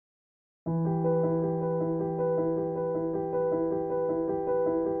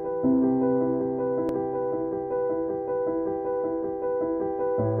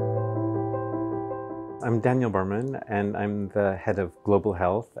I'm Daniel Berman, and I'm the head of global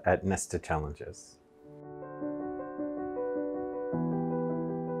health at Nesta Challenges.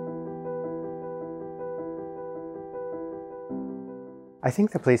 I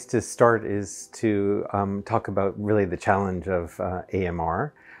think the place to start is to talk about really the challenge of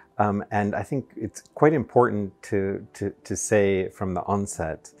AMR. And I think it's quite important to say from the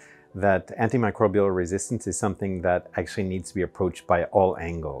onset that antimicrobial resistance is something that actually needs to be approached by all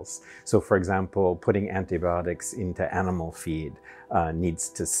angles. So for example, putting antibiotics into animal feed needs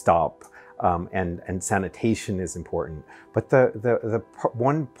to stop. And sanitation is important. But the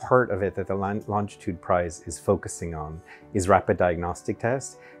one part of it that the Longitude Prize is focusing on is rapid diagnostic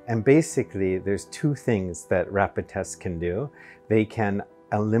tests. And basically, there's two things that rapid tests can do. They can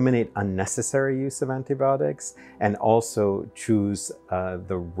eliminate unnecessary use of antibiotics and also choose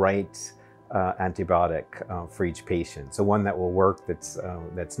the right antibiotic for each patient. So one that will work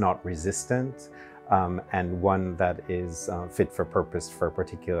that's not resistant, and one that is fit for purpose for a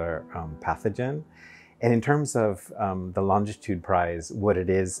particular pathogen. And in terms of the Longitude Prize, what it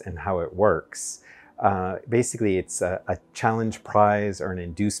is and how it works, basically it's a challenge prize or an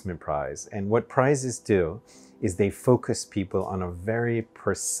inducement prize. And what prizes do is they focus people on a very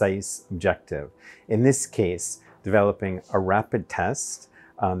precise objective. In this case, developing a rapid test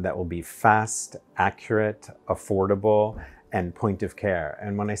that will be fast, accurate, affordable, and point of care.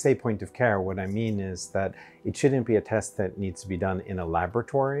 And when I say point of care, what I mean is that it shouldn't be a test that needs to be done in a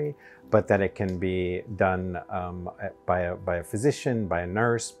laboratory, but that it can be done by a physician, by a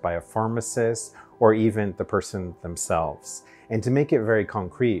nurse, by a pharmacist, or even the person themselves. And to make it very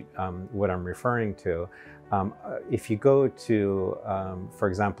concrete, what I'm referring to, if you go to, for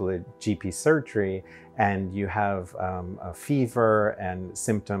example, a GP surgery and you have a fever and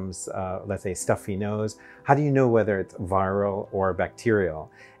symptoms, let's say stuffy nose, how do you know whether it's viral or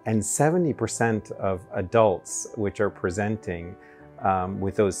bacterial? And 70% of adults which are presenting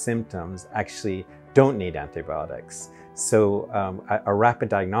with those symptoms actually don't need antibiotics. So a rapid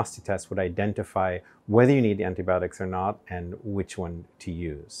diagnostic test would identify whether you need antibiotics or not and which one to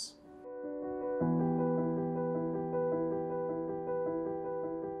use.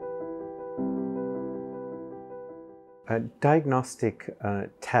 A diagnostic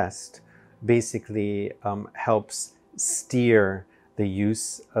test basically helps steer the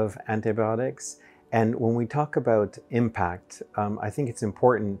use of antibiotics. And when we talk about impact, I think it's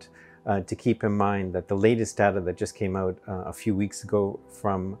important to keep in mind that the latest data that just came out a few weeks ago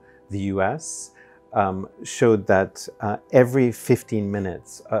from the US showed that every 15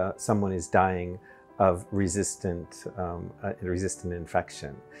 minutes someone is dying of resistant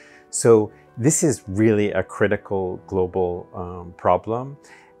infection. So this is really a critical global problem.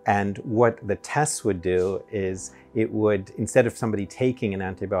 And what the tests would do is it would, instead of somebody taking an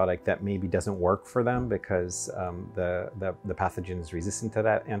antibiotic that maybe doesn't work for them because the pathogen is resistant to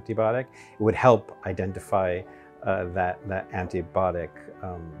that antibiotic, it would help identify that antibiotic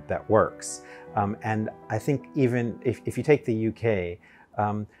that works. And I think even if you take the UK,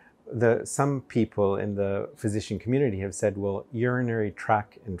 some people in the physician community have said, well, urinary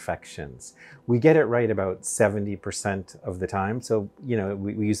tract infections, we get it right about 70% of the time. So, you know,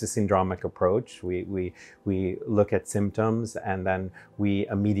 we use the syndromic approach. We look at symptoms and then we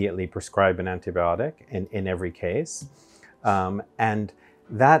immediately prescribe an antibiotic in every case. And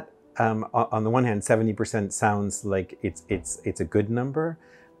that, on the one hand, 70% sounds like it's a good number,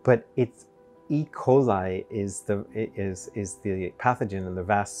 but it's E. coli is the pathogen in the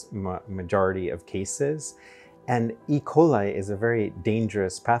vast majority of cases. And E. coli is a very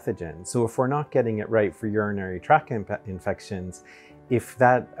dangerous pathogen. So if we're not getting it right for urinary tract infections, if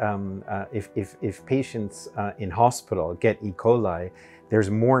patients in hospital get E. coli, there's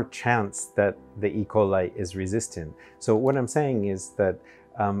more chance that the E. coli is resistant. So what I'm saying is that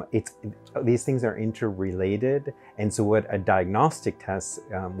these things are interrelated, and so what a diagnostic test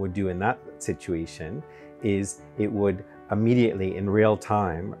would do in that situation is it would immediately, in real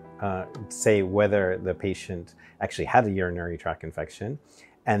time, say whether the patient actually had a urinary tract infection,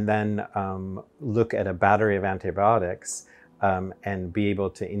 and then look at a battery of antibiotics and be able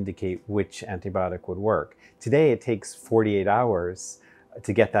to indicate which antibiotic would work. Today, it takes 48 hours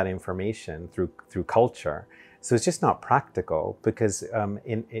to get that information through culture. So it's just not practical because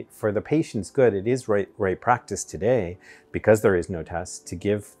for the patient's good, it is right practice today, because there is no test, to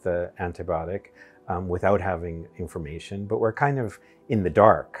give the antibiotic without having information. But we're kind of in the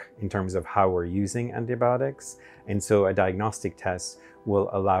dark in terms of how we're using antibiotics. And so a diagnostic test will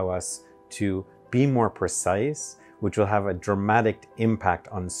allow us to be more precise, which will have a dramatic impact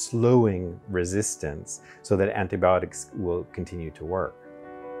on slowing resistance so that antibiotics will continue to work.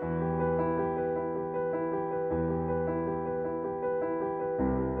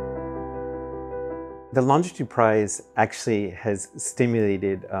 The Longitude Prize actually has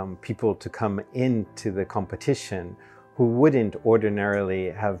stimulated people to come into the competition who wouldn't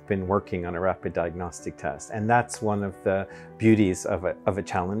ordinarily have been working on a rapid diagnostic test. And that's one of the beauties of a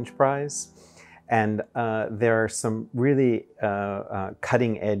challenge prize. And there are some really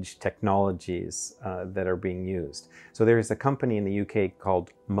cutting edge technologies that are being used. So there's a company in the UK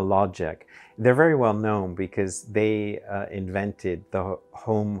called Mologic. They're very well known because they invented the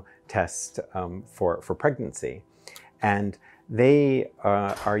home test for pregnancy. And they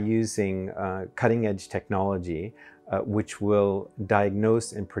are using cutting edge technology which will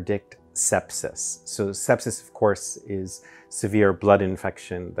diagnose and predict sepsis. So sepsis, of course, is severe blood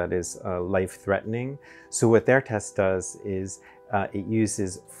infection that is life-threatening. So what their test does is it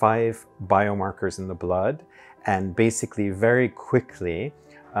uses 5 biomarkers in the blood, and basically very quickly,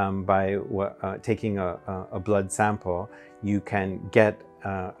 by taking a blood sample, you can get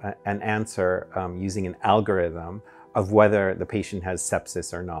an answer using an algorithm of whether the patient has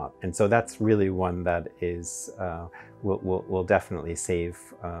sepsis or not. And so that's really one that is will definitely save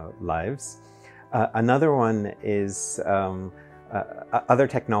lives. Another one is other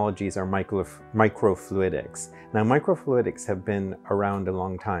technologies are microfluidics. Now, microfluidics have been around a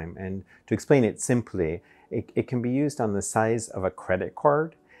long time, and to explain it simply, it can be used on the size of a credit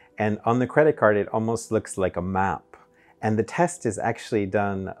card, and on the credit card it almost looks like a map. And the test is actually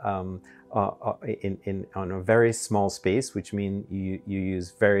done on a very small space, which means you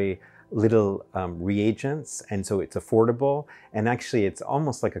use very little reagents, and so it's affordable, and actually it's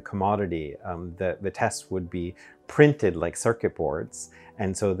almost like a commodity. The tests would be printed like circuit boards,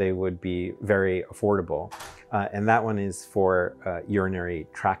 and so they would be very affordable. And that one is for urinary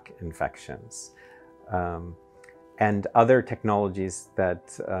tract infections. And other technologies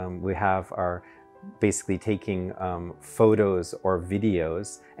that we have are basically taking photos or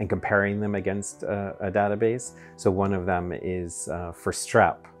videos and comparing them against a database. So one of them is for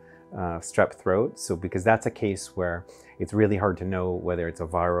strep throat. So because that's a case where it's really hard to know whether it's a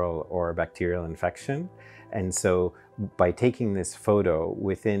viral or a bacterial infection. And so by taking this photo,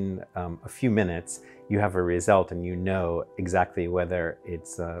 within a few minutes, you have a result and you know exactly whether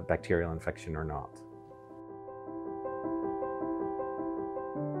it's a bacterial infection or not.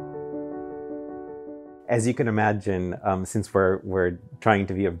 As you can imagine, since we're trying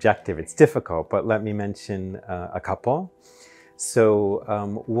to be objective, it's difficult, but let me mention a couple. So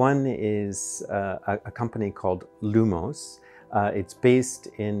one is a company called Lumos. It's based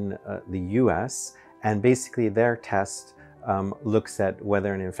in the US, and basically their test looks at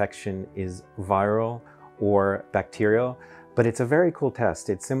whether an infection is viral or bacterial, but it's a very cool test.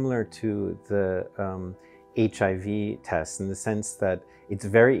 It's similar to the HIV test in the sense that it's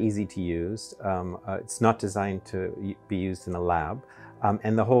very easy to use. It's not designed to be used in a lab.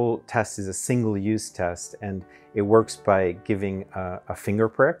 And the whole test is a single-use test, and it works by giving a finger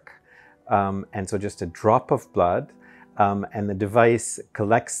prick, and so just a drop of blood, and the device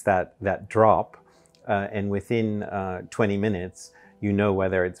collects that drop, and within 20 minutes, you know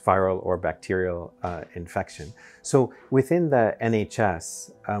whether it's viral or bacterial infection. So within the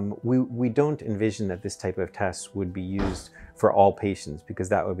NHS, we don't envision that this type of test would be used for all patients because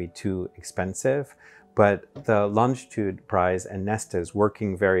that would be too expensive. But the Longitude Prize and Nesta is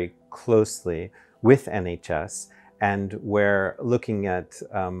working very closely with NHS, and we're looking at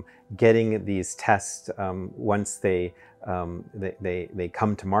getting these tests once they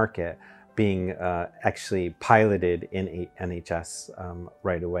come to market, being actually piloted in NHS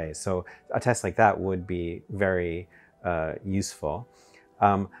right away. So a test like that would be very useful.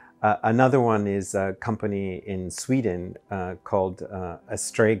 Another one is a company in Sweden called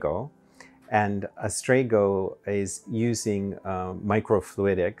Astrago. And Astrago is using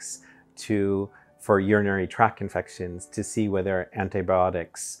microfluidics for urinary tract infections to see whether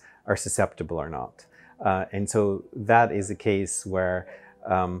antibiotics are susceptible or not. And so that is a case where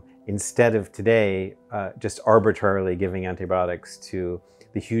instead of today just arbitrarily giving antibiotics to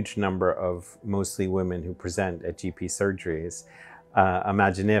the huge number of mostly women who present at GP surgeries,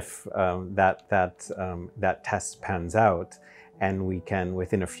 imagine if that test pans out and we can,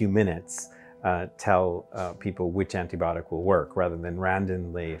 within a few minutes, tell people which antibiotic will work rather than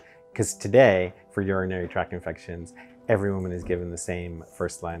randomly. Because today, for urinary tract infections, every woman is given the same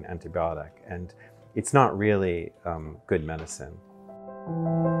first-line antibiotic, and it's not really good medicine.